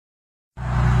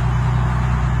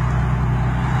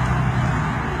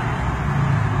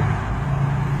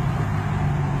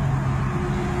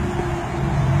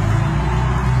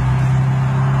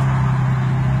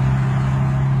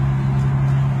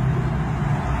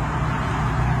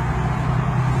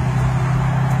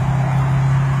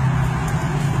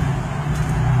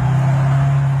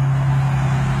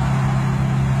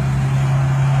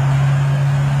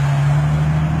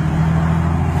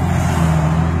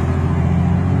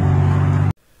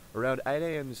Around 8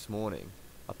 AM this morning,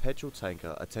 a petrol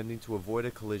tanker attempting to avoid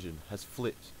a collision has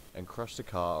flipped and crushed a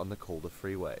car on the Calder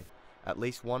Freeway. At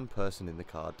least one person in the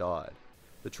car died.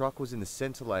 The truck was in the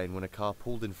centre lane when a car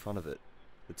pulled in front of it.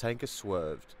 The tanker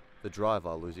swerved, the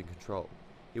driver losing control.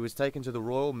 He was taken to the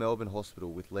Royal Melbourne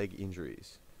Hospital with leg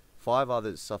injuries. 5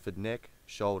 others suffered neck,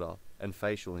 shoulder and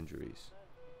facial injuries.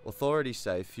 Authorities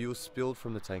say fuel spilled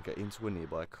from the tanker into a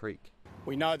nearby creek.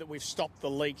 We know that we've stopped the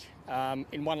leak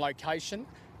in one location,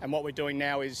 and what we're doing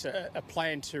now is a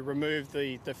plan to remove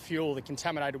the fuel, the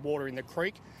contaminated water in the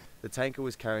creek. The tanker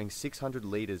was carrying 600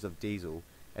 litres of diesel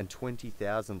and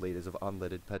 20,000 litres of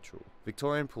unleaded petrol.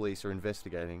 Victorian police are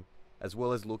investigating, as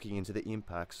well as looking into the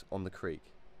impacts on the creek.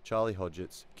 Charlie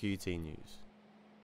Hodgetts, QT News.